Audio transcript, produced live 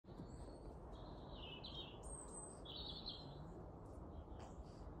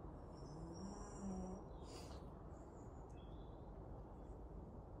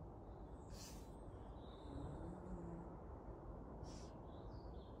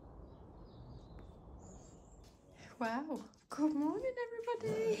Well, good morning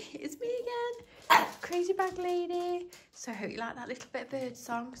everybody, it's me again, Crazy Bag Lady. So I hope you like that little bit of bird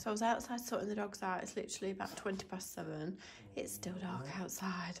song. So I was outside sorting the dogs out. It's literally about 7:20. It's still dark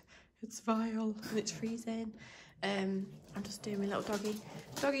outside, it's vile and it's freezing. I'm just doing my little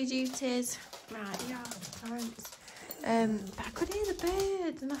doggy duties. Right, yeah, parents. But I could hear the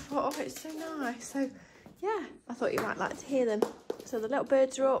birds and I thought, oh, it's so nice. So yeah, I thought you might like to hear them. So the little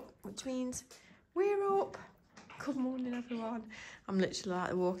birds are up, which means we're up. Good morning everyone. I'm literally like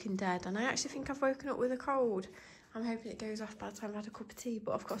The Walking Dead and I actually think I've woken up with a cold. I'm hoping it goes off by the time I've had a cup of tea,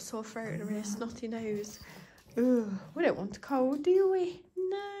 but I've got a sore throat and a really snotty nose. Ugh, we don't want a cold, do we?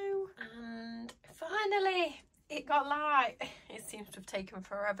 No. And finally it got light. It seems to have taken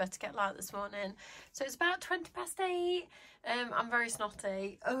forever to get light this morning. So it's about 8:20. I'm very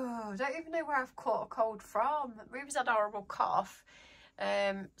snotty. Oh, I don't even know where I've caught a cold from. Ruby's had a horrible cough.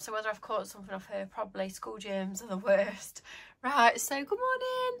 So whether I've caught something off her, probably. School germs are the worst. Right, so good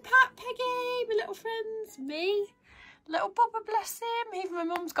morning, Pat, Peggy, my little friends, me, little Bubba, bless him. Even my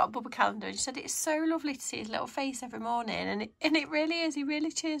mum's got a Bubba calendar and she said it's so lovely to see his little face every morning, and it really is. He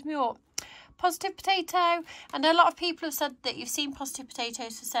really cheers me up. Positive Potato. I know a lot of people have said that you've seen Positive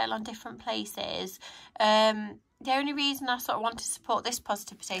Potatoes for sale on different places. The only reason I sort of wanted to support this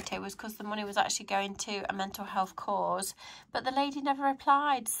Positive Potato was because the money was actually going to a mental health cause. But the lady never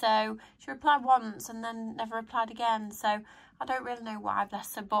replied. So she replied once and then never replied again. So I don't really know why,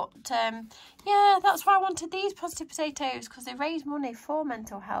 bless her. But yeah, that's why I wanted these Positive Potatoes, because they raise money for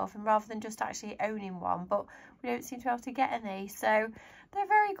mental health and rather than just actually owning one. But we don't seem to be able to get any. So they're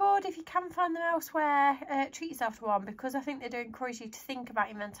very good. If you can find them elsewhere, treat yourself to one, because I think they do encourage you to think about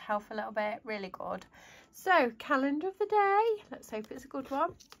your mental health a little bit. Really good. So, calendar of the day. Let's hope it's a good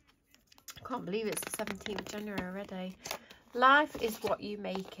one. I can't believe it's the 17th of January already. Life is what you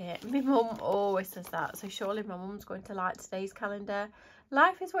make it. My mum always says that. So surely my mum's going to like today's calendar.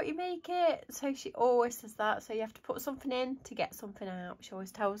 Life is what you make it. So she always says that. So you have to put something in to get something out. She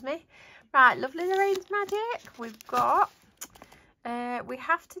always tells me. Right, Lovely Lorraine's Magic. We've got... we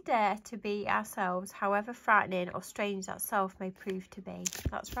have to dare to be ourselves, however frightening or strange that self may prove to be.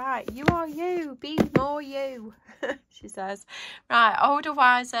 That's right. You are you. Be more you, she says. Right, older,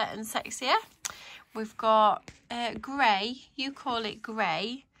 wiser and sexier. We've got grey. You call it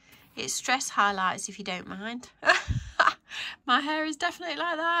grey. It's stress highlights if you don't mind. My hair is definitely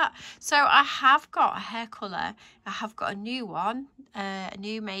like that. So I have got a hair colour. I have got a new one, a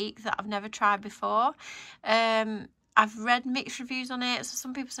new make that I've never tried before. I've read mixed reviews on it. So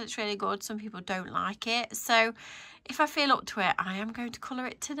some people said it's really good, some people don't like it. So if I feel up to it, I am going to colour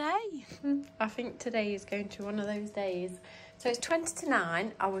it today. I think today is going to be one of those days. So it's 20 to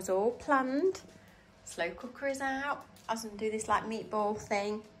 9. I was all planned. Slow cooker is out. I was going to do this like meatball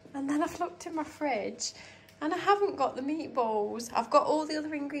thing. And then I've looked in my fridge and I haven't got the meatballs. I've got all the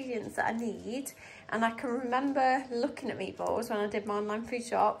other ingredients that I need. And I can remember looking at meatballs when I did my online food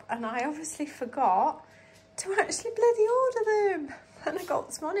shop. And I obviously forgot to actually bloody order them. And I got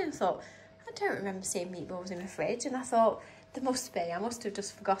this morning and thought, I don't remember seeing meatballs in my fridge. And I thought, there must be. I must have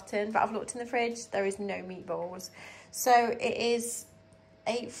just forgotten. But I've looked in the fridge, there is no meatballs. So it is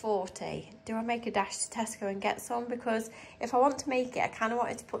 8:40. Do I make a dash to Tesco and get some? Because if I want to make it, I kind of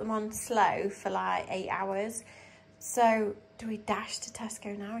wanted to put them on slow for like 8 hours. So do we dash to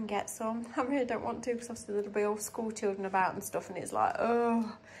Tesco now and get some? I really don't want to, because obviously there'll be all school children about and stuff, and it's like,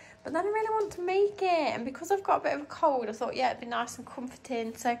 oh. But then I really want to make it, and because I've got a bit of a cold, I thought, yeah, it'd be nice and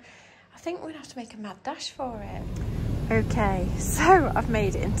comforting. So I think we're gonna have to make a mad dash for it. Okay, so I've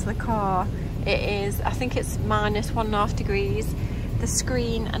made it into the car. It is, I think it's -1.5 degrees. The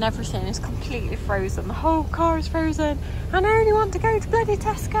screen and everything is completely frozen. The whole car is frozen. And I only want to go to bloody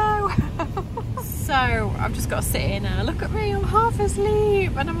Tesco. So I've just got to sit here now. Look at me, I'm half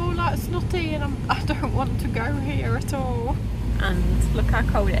asleep and I'm all like snotty and I don't want to go here at all. And look how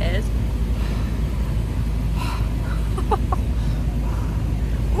cold it is.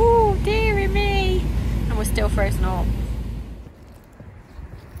 Oh, dearie me. And we're still frozen up.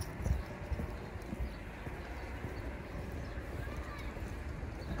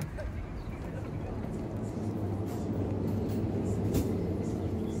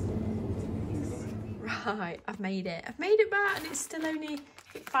 Right, I've made it back and it's still only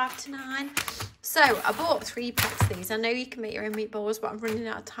 5 to 9. So I bought 3 packs of these. I know you can make your own meatballs, but I'm running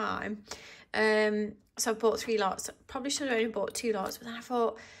out of time. So I bought 3 lots. Probably should have only bought 2 lots, but then I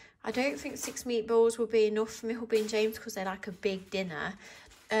thought, I don't think 6 meatballs will be enough for my hubby and James because they like a big dinner.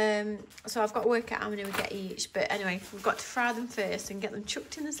 So I've got to work out how many we get each. But anyway, we've got to fry them first and get them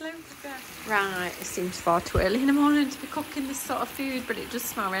chucked in the slow cooker. Right, it seems far too early in the morning to be cooking this sort of food, but it does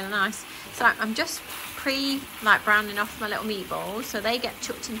smell really nice. So I'm just browning off my little meatballs, so they get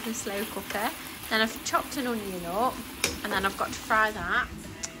chucked into the slow cooker. Then I've chopped an onion up, and then I've got to fry that.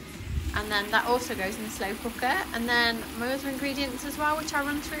 And then that also goes in the slow cooker. And then my other ingredients as well, which I'll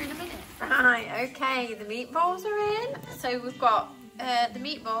run through in a minute. Right, okay, the meatballs are in. So we've got the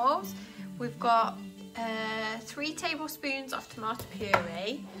meatballs. We've got 3 tablespoons of tomato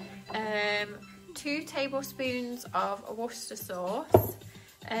puree, 2 tablespoons of Worcester sauce,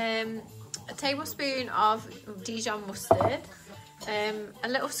 a tablespoon of Dijon mustard, a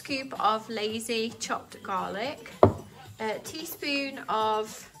little scoop of lazy chopped garlic, a teaspoon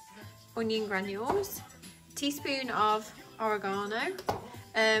of onion granules, a teaspoon of oregano,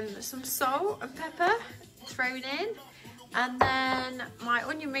 some salt and pepper thrown in, and then my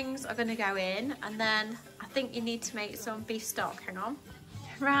onion rings are going to go in, and then I think you need to make some beef stock. Hang on.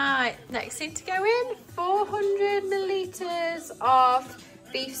 Right, next thing to go in, 400 millilitres of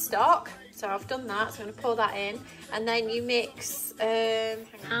beef stock. So I've done that, so I'm going to pour that in, and then you mix,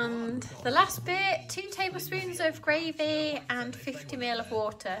 and the last bit, 2 tablespoons of gravy and 50 ml of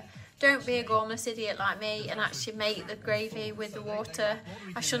water. Don't be a gormless idiot like me and actually make the gravy with the water.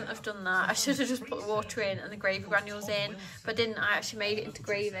 I shouldn't have done that. I should have just put the water in and the gravy granules in, but didn't. I actually made it into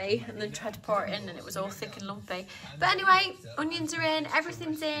gravy and then tried to pour it in, and it was all thick and lumpy. But anyway, onions are in,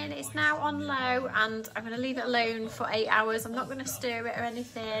 everything's in. It's now on low, and I'm going to leave it alone for 8 hours. I'm not going to stir it or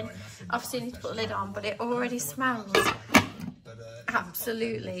anything. Obviously I need to put the lid on, but it already smells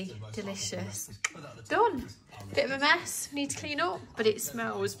absolutely delicious. Done. Bit of a mess, need to clean up, but it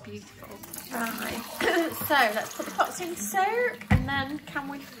smells beautiful. Right, so let's put the pots in to soak, and then can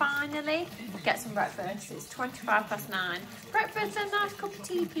we finally get some breakfast? It's 9:25. Breakfast and a nice cup of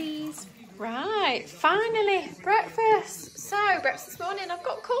tea, please. Right, finally, breakfast. So, breakfast this morning, I've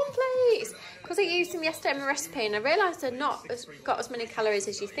got cornflakes. Because I used them yesterday in my recipe, and I realised they're not got as many calories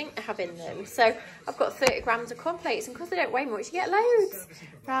as you think they have in them. So, I've got 30 grams of cornflakes, and because they don't weigh much, you get loads.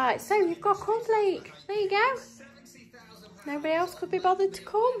 Right, so you've got cornflake. There you go. Nobody else could be bothered to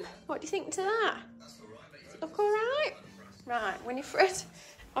come. What do you think to that? Does it look all right? Right, Winifred,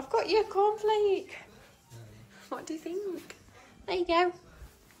 I've got your cornflake. What do you think? There you go.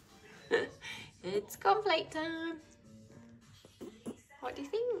 It's cornflake time. What do you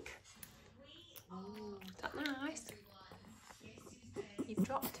think? Oh, is that nice? You've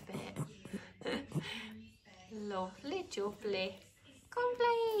dropped a bit. Lovely jubbly.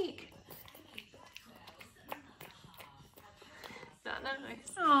 Cornflake. That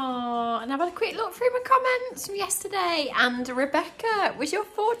nice. Oh, and I've had a quick look through my comments from yesterday, and Rebecca, it was your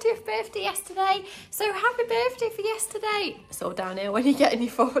 40th birthday yesterday, so happy birthday for yesterday. It's all downhill when you get in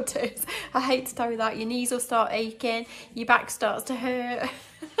your 40s. I hate to tell you that, your knees will start aching, your back starts to hurt.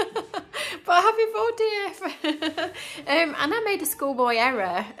 But happy 40th. And I made a schoolboy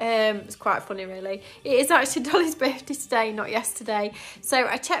error. It's quite funny really. It is actually Dolly's birthday today, not yesterday. So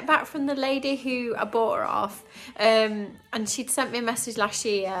I checked back from the lady who I bought her off, and she'd sent me a message last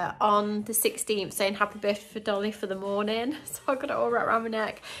year on the 16th saying happy birthday for Dolly for the morning. So I got it all wrapped around my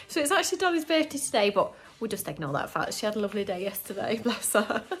neck. So it's actually Dolly's birthday today, but we'll just ignore that fact. She had a lovely day yesterday, bless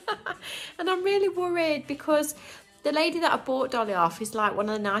her. And I'm really worried because the lady that I bought Dolly off is like one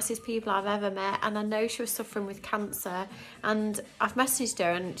of the nicest people I've ever met, and I know she was suffering with cancer, and I've messaged her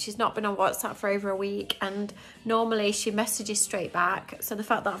and she's not been on WhatsApp for over a week, and normally she messages straight back, so the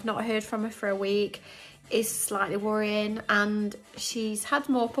fact that I've not heard from her for a week is slightly worrying. And she's had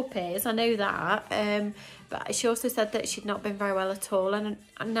more puppies, I know that, but she also said that she'd not been very well at all, and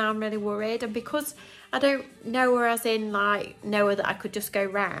now I'm really worried. And because I don't know her as in like know her that I could just go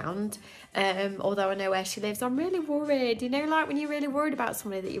round, although I know where she lives, I'm really worried, you know, like when you're really worried about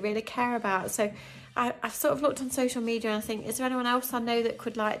somebody that you really care about. So I've sort of looked on social media and I think, is there anyone else I know that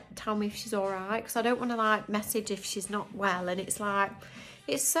could like tell me if she's all right? Because I don't want to like message if she's not well, and it's like,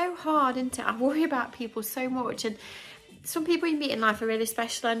 it's so hard, isn't it? I worry about people so much, and some people you meet in life are really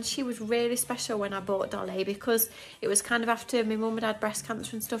special, and she was really special when I bought Dolly because it was kind of after my mum had had breast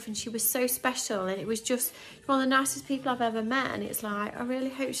cancer and stuff, and she was so special, and it was just one of the nicest people I've ever met. And it's like, I really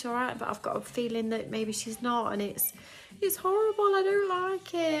hope she's all right, but I've got a feeling that maybe she's not, and it's horrible. I don't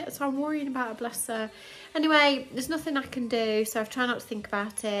like it, so I'm worrying about her, bless her. Anyway, there's nothing I can do, so I've tried not to think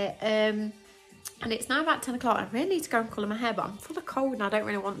about it. And it's now about 10 o'clock. I really need to go and colour my hair, but I'm full of cold and I don't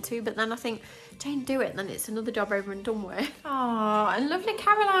really want to. But then I think, Jane, do it, and then it's another job over and done with. Oh, and lovely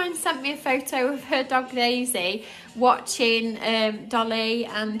Caroline sent me a photo of her dog Daisy watching Dolly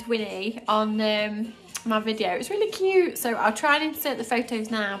and Winnie on my video. It's really cute, so I'll try and insert the photos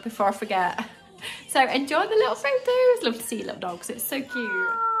now before I forget. So enjoy the little photos. Love to see little dogs, it's so cute.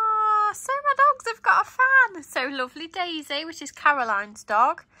 Oh, so my dogs have got a fan. So lovely Daisy, which is Caroline's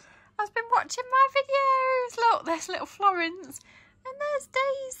dog, has been watching my videos. Look, there's little Florence, and there's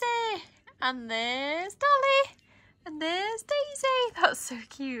Daisy, and there's Dolly, and there's Daisy. That's so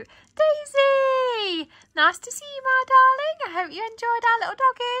cute. Daisy! Nice to see you, my darling. I hope you enjoyed our little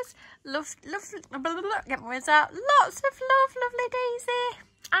doggies. Love, get my words out. Lots of love, lovely Daisy.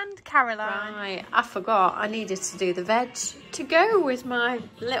 And Caroline. Right, I forgot I needed to do the veg to go with my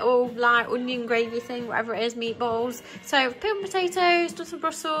little like onion gravy thing, whatever it is, meatballs. So peeled potatoes, done some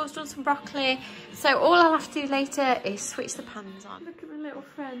Brussels, done some broccoli. So all I'll have to do later is switch the pans on. Look at my little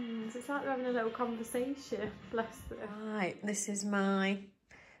friends. It's like they're having a little conversation. Bless them. Right, this is my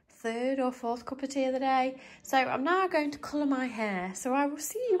 3rd or 4th cup of tea of the day. So I'm now going to colour my hair. So I will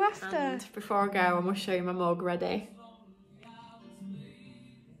see you after. And before I go, I'm going to show you my mug ready.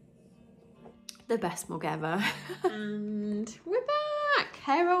 The best mug ever. And we're back.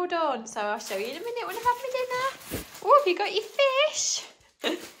 Hair all done. So I'll show you in a minute when I've had my dinner. Oh, have you got your fish?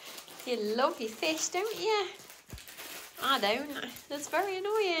 You love your fish, don't you? I don't. That's very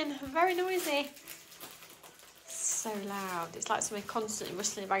annoying. Very noisy. So loud. It's like somebody constantly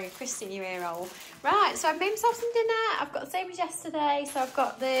rustling a bag of crisps in your ear hole. Right, so I've made myself some dinner. I've got the same as yesterday. So I've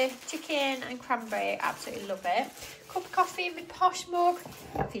got the chicken and cranberry. Absolutely love it. Cup of coffee in my posh mug.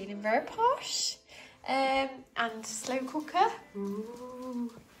 Feeling very posh. And slow cooker.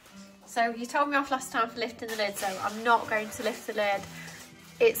 Ooh. So you told me off last time for lifting the lid, so I'm not going to lift the lid.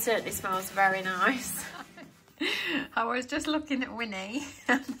 It certainly smells very nice. I was just looking at Winnie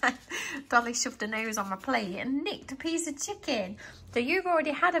and then Dolly shoved her nose on my plate and nicked a piece of chicken. So you've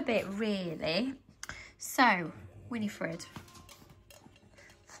already had a bit, really. So Winifred,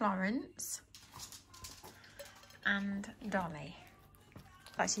 Florence and Dolly.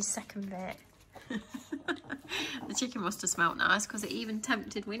 That's your second bit. The chicken must have smelt nice because it even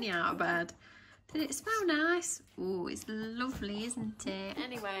tempted Winnie out of bed. Did it smell nice? Oh, it's lovely, isn't it?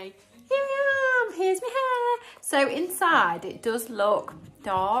 Anyway, here I am. Here's my hair. So inside it does look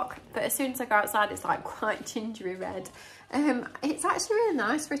dark, but as soon as I go outside it's like quite gingery red. It's actually really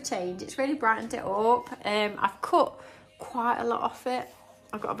nice for a change. It's really brightened it up. I've cut quite a lot off it.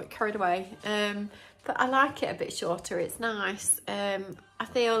 I got a bit carried away. But I like it a bit shorter. It's nice. I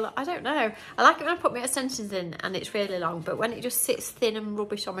feel, I don't know. I like it when I put my extensions in and it's really long, but when it just sits thin and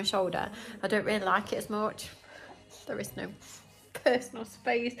rubbish on my shoulder, I don't really like it as much. There is no personal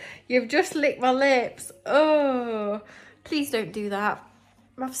space. You've just licked my lips. Oh, please don't do that.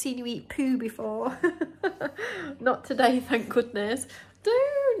 I've seen you eat poo before. Not today, thank goodness.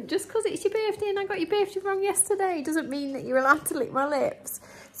 Don't. Just because it's your birthday and I got your birthday wrong yesterday doesn't mean that you're allowed to lick my lips.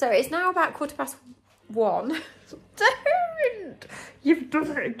 So it's now about 1:15. Don't! You've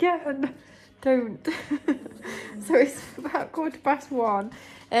done it again. Don't. So it's about 1:15.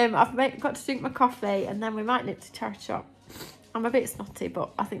 I've got to drink my coffee and then we might nip to charity shop. I'm a bit snotty,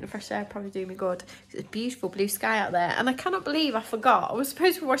 but I think the fresh air probably do me good. It's a beautiful blue sky out there. And I cannot believe I forgot. I was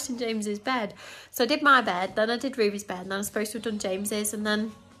supposed to be washing James's bed. So I did my bed, then I did Ruby's bed, and then I was supposed to have done James's, and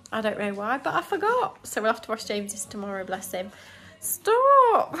then I don't know why, but I forgot. So we'll have to wash James's tomorrow, bless him.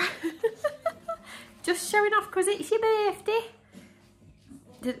 Stop! Just showing off because it's your birthday.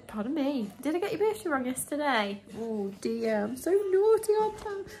 Pardon me. Did I get your birthday wrong yesterday? Oh dear, I'm so naughty all the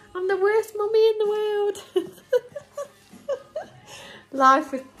time. I'm the worst mummy in the world.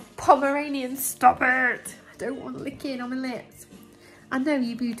 Life with Pomeranians, stop it. I don't want licking on my lips. I know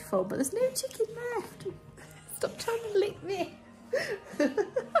you're beautiful, but there's no chicken left. Stop trying to lick me.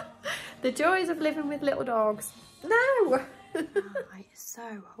 The joys of living with little dogs. No. Right,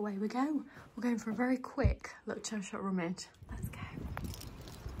 so away we go. We're going for a very quick little chair shot rummage. Let's go.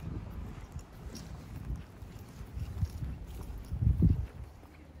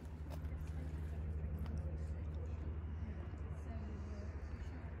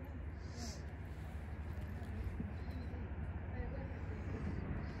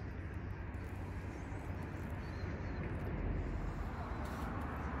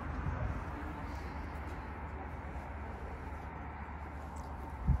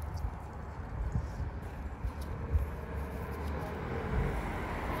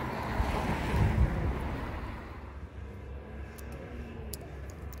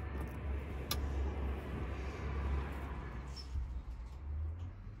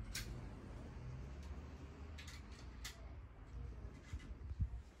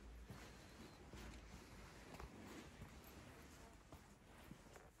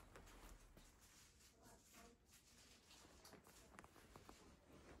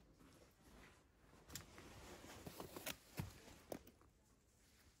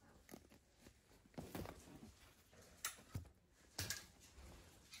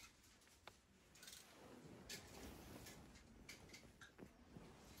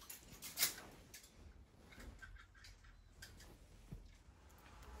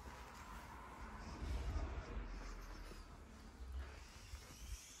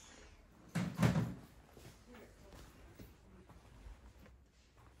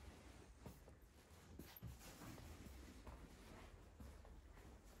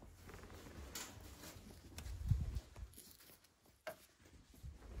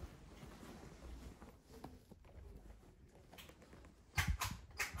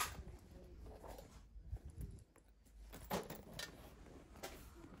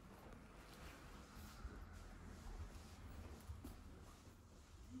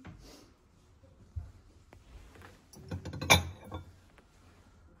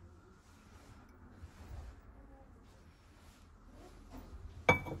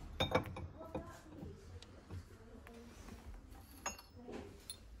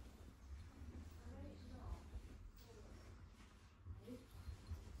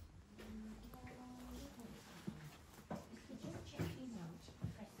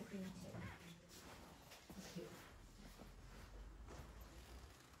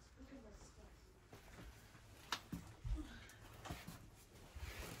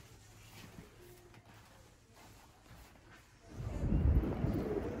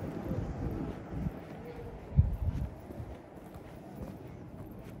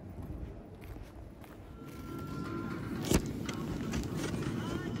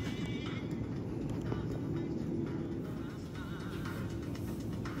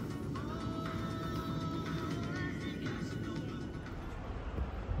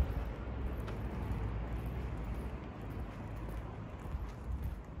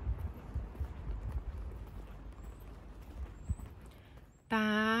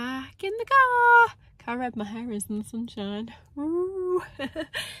 back in the car. How red my hair is in the sunshine. Woo.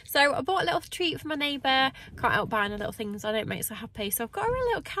 So I bought a little treat for my neighbour. Can't help buying her little things on it, makes her happy. So I've got her a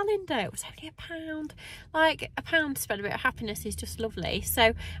little calendar. It was only £1. Like £1 to spread a bit of happiness is just lovely.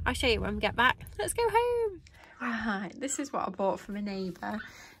 So I'll show you when we get back. Let's go home. Right, this is what I bought for my neighbour.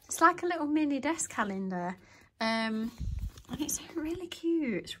 It's like a little mini desk calendar. And it's really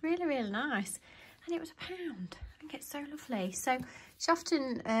cute. It's really, really nice. And it was £1. I think it's so lovely. So she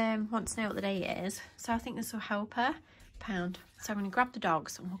often wants to know what the day is. So I think this will help her. £1. So I'm going to grab the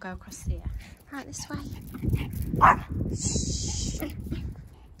dogs and we'll go across here. Right, this way. Shh.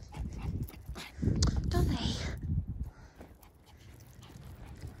 Dolly.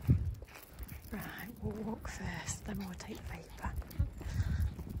 Right, we'll walk first, then we'll take the paper.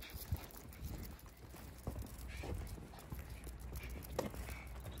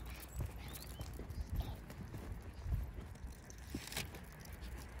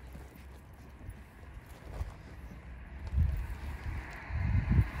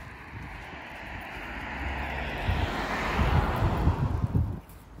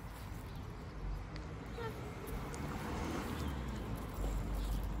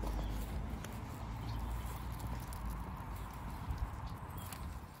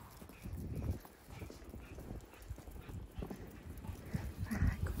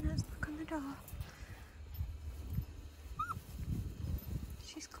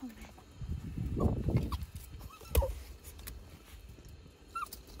 She's coming.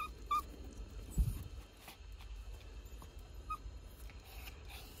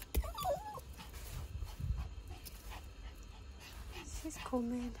 She's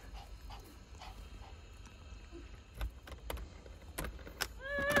coming.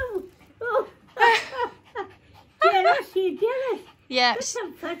 She's jealous. Yeah.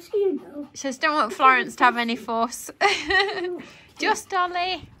 You know. She says, don't want Florence to have any fuss. Just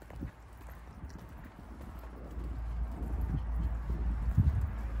Dolly.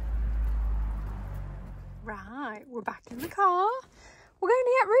 Right, we're back in the car. We're going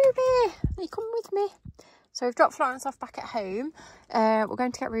to get Ruby. Are you coming with me? So we've dropped Florence off back at home. We're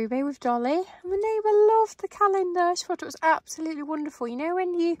going to get Ruby with Dolly. And my neighbour loved the calendar. She thought it was absolutely wonderful. You know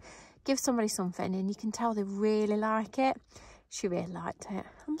when you give somebody something and you can tell they really like it? She really liked it.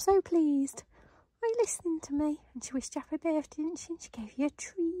 I'm so pleased. Are you listening to me? And she wished you happy birthday, didn't she? And she gave you a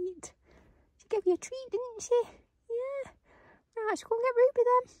treat. She gave you a treat, didn't she? Yeah. Right, let's go and get Ruby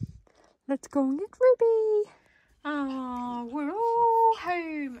then. Let's go and get Ruby. Oh, we're all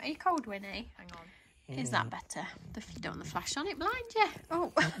home. Are you cold, Winnie? Hang on. Is that better? You don't want the flash on, it blind you.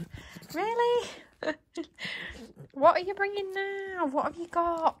 Oh, really? What are you bringing now? What have you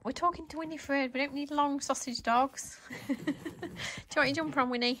got? We're talking to Winifred. We don't need long sausage dogs. Do you want your jumper on,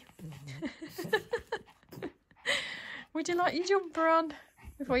 Winnie? Would you like your jumper on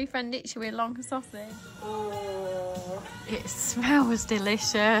before your friend hits you with long sausage? Oh, it smells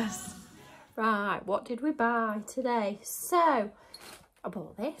delicious. Right, what did we buy today? So, I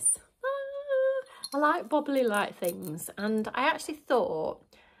bought this. I like bobbly light things, and I actually thought,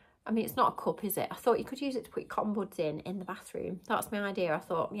 I mean, it's not a cup, is it? I thought you could use it to put cotton buds in the bathroom. That's my idea. I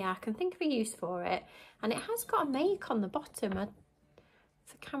thought, yeah, I can think of a use for it. And it has got a make on the bottom. If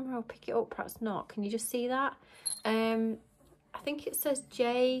the camera will pick it up, perhaps not. Can you just see that? I think it says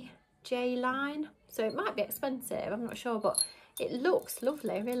J line, so it might be expensive. I'm not sure, but it looks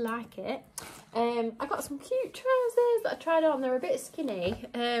lovely. I really like it. I got some cute trousers that I tried on. They're a bit skinny.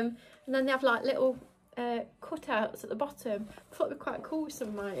 And then they have like little cutouts at the bottom. I thought they were quite cool with some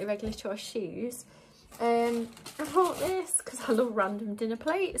of my irregular choice shoes. I bought this because I love random dinner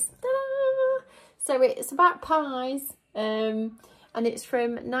plates. So it's about pies, and it's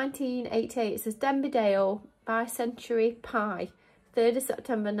from 1988. It says Denbydale Bi-Century Pie, 3rd of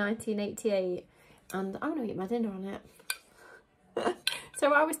September 1988. And I'm going to eat my dinner on it.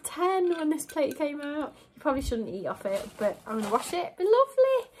 So I was 10 when this plate came out. You probably shouldn't eat off it, but I'm going to wash it. It'll be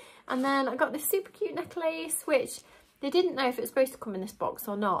lovely. And then I got this super cute necklace, which they didn't know if it was supposed to come in this box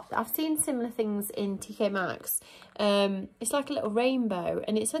or not. I've seen similar things in TK Maxx. It's like a little rainbow,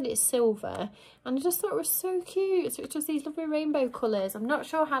 and it said it's silver. And I just thought it was so cute. So it's just these lovely rainbow colours. I'm not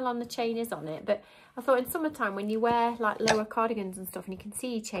sure how long the chain is on it, but I thought in summertime when you wear like lower cardigans and stuff and you can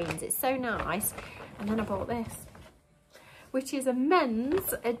see your chains, it's so nice. And then I bought this, which is a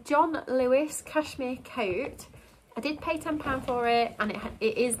men's John Lewis cashmere coat. I did pay £10 for it, and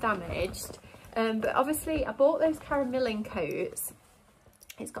it is damaged. But obviously I bought those caramilling coats.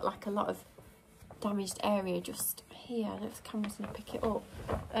 It's got like a lot of damaged area just here. I don't know if the camera's going to pick it up.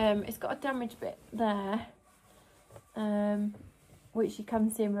 It's got a damaged bit there. which you can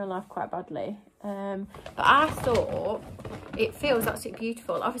see in real life quite badly. But I thought it feels absolutely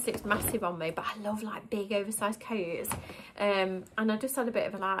beautiful. Obviously it's massive on me, but I love like big oversized coats. And I just had a bit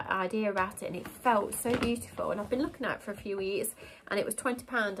of an idea about it, and it felt so beautiful. And I've been looking at it for a few weeks, and it was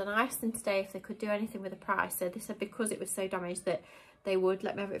 £20. And I asked them today if they could do anything with the price. So they said because it was so damaged that they would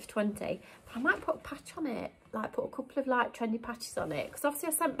let me have it for 20. But I might put a patch on it, like put a couple of like trendy patches on it, because obviously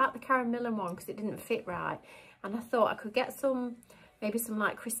I sent back the Karen Millen one because it didn't fit right, and I thought I could get some, maybe some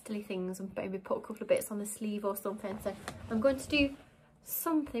like crystally things, and maybe put a couple of bits on the sleeve or something. So I'm going to do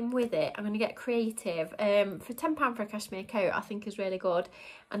something with it. I'm going to get creative. For £10 for a cashmere coat I think is really good,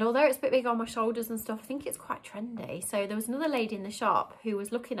 and although it's a bit big on my shoulders and stuff, I think it's quite trendy. So there was another lady in the shop who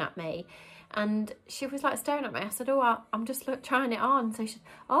was looking at me, and she was like staring at me. I said, oh, I'm just trying it on. So she said,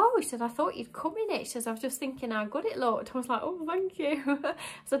 oh, she said, I thought you'd come in it. She says, I was just thinking how good it looked. I was like, oh, thank you. I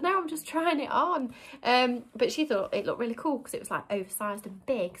said, no, I'm just trying it on. But she thought it looked really cool because it was like oversized and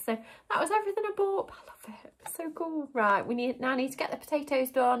big. So that was everything I bought. I love it. It's so cool. Right, now I need to get the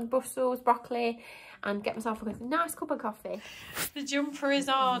potatoes done, Brussels, broccoli, and get myself a nice cup of coffee. The jumper is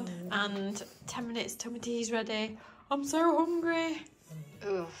on, and 10 minutes till my tea's ready. I'm so hungry.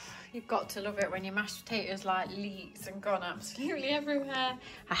 Ugh. You've got to love it when your mashed potatoes like leaks and gone absolutely everywhere.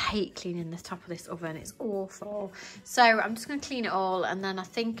 I hate cleaning the top of this oven, it's awful. So I'm just going to clean it all, and then I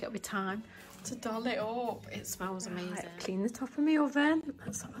think it'll be time to doll it up. It smells amazing. Right, clean the top of my oven.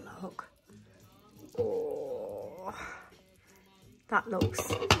 Let's have a look. Oh, that looks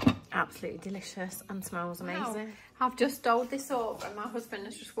absolutely delicious and smells amazing. Wow. I've just dolled this up and my husband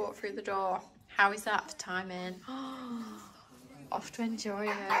has just walked through the door. How is that for timing? Off to enjoy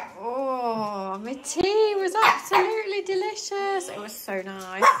it. Oh, my tea was absolutely delicious. It was so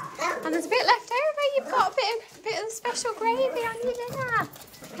nice. And there's a bit left over. You've got a bit of the special gravy on your dinner.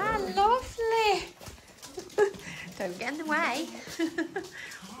 How lovely. Don't get in the way.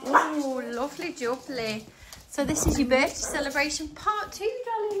 Oh, lovely jubbly. So this is your birthday celebration part 2,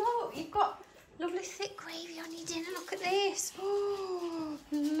 darling. Look, you've got lovely thick gravy on your dinner. Look at this. Oh,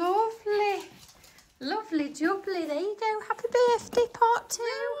 lovely. Lovely jubbly, there you go. Happy birthday, part 2.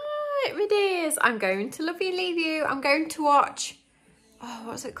 Right, my dears, I'm going to love you, leave you. I'm going to watch, oh,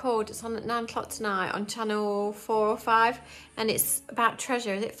 what's it called? It's on at 9 o'clock tonight on channel 4 or 5, and it's about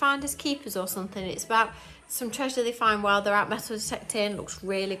treasure. Is it Finders Keepers or something? It's about some treasure they find while they're out metal detecting. Looks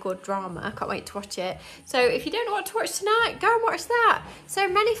really good drama. I can't wait to watch it. So if you don't know what to watch tonight, go and watch that. So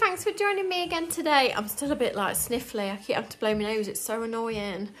many thanks for joining me again today. I'm still a bit like sniffly. I keep having to blow my nose. It's so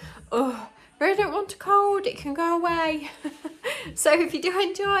annoying. Oh. Really don't want a cold, it can go away. So if you do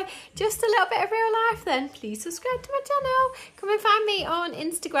enjoy just a little bit of real life, then please subscribe to my channel. Come and find me on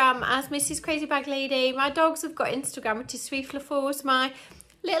Instagram as Mrs. Crazy Bag Lady. My dogs have got Instagram, which is Sweet Fluffles. My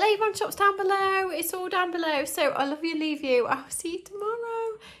little Avon shop's down below. It's all down below. So I love you, leave you. I'll see you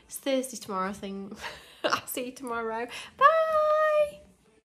tomorrow. It's Thursday tomorrow, I think. I'll see you tomorrow. Bye.